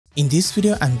In this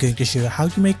video, I'm going to show you how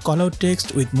to make callout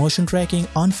text with motion tracking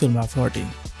on Filmora 14.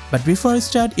 But before I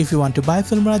start, if you want to buy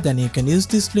Filmora, then you can use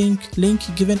this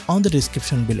link given on the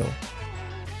description below.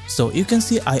 So you can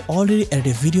see I already added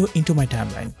a video into my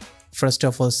timeline. First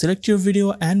of all, select your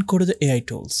video and go to the AI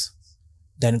tools.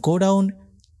 Then go down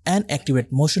and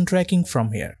activate motion tracking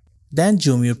from here. Then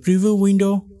zoom your preview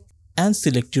window and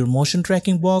select your motion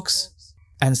tracking box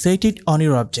and set it on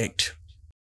your object.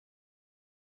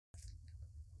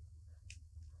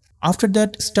 After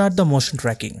that, start the motion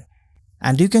tracking.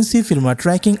 And you can see Filmora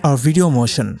tracking our video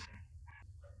motion.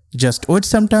 Just wait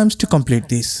some time to complete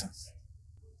this.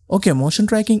 Okay, motion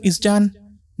tracking is done.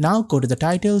 Now go to the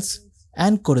titles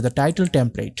and go to the title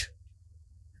template.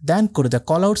 Then go to the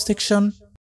callout section.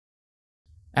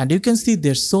 And you can see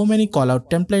there's so many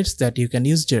callout templates that you can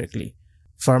use directly.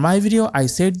 For my video, I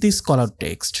set this callout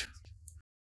text.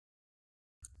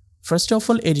 First of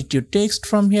all, edit your text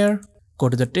from here. Go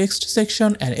to the text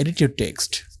section and edit your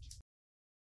text.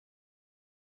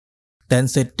 Then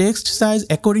set text size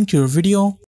according to your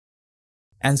video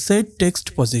and set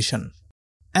text position.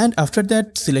 And after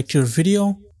that, select your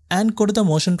video and go to the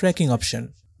motion tracking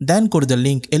option. Then go to the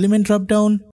link element drop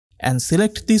down and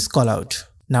select this callout.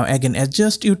 Now again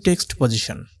adjust your text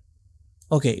position.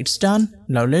 Okay, it's done.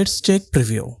 Now let's check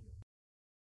preview.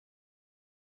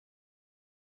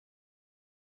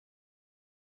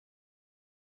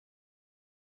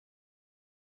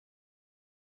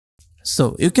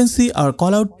 So you can see our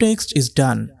callout text is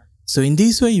done. So in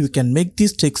this way you can make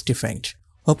this text effect.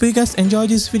 Hope you guys enjoy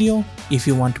this video. If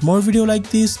you want more video like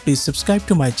this, please subscribe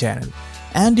to my channel.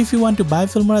 And if you want to buy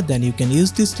Filmora, then you can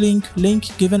use this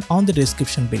link given on the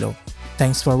description below.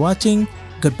 Thanks for watching.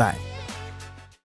 Goodbye.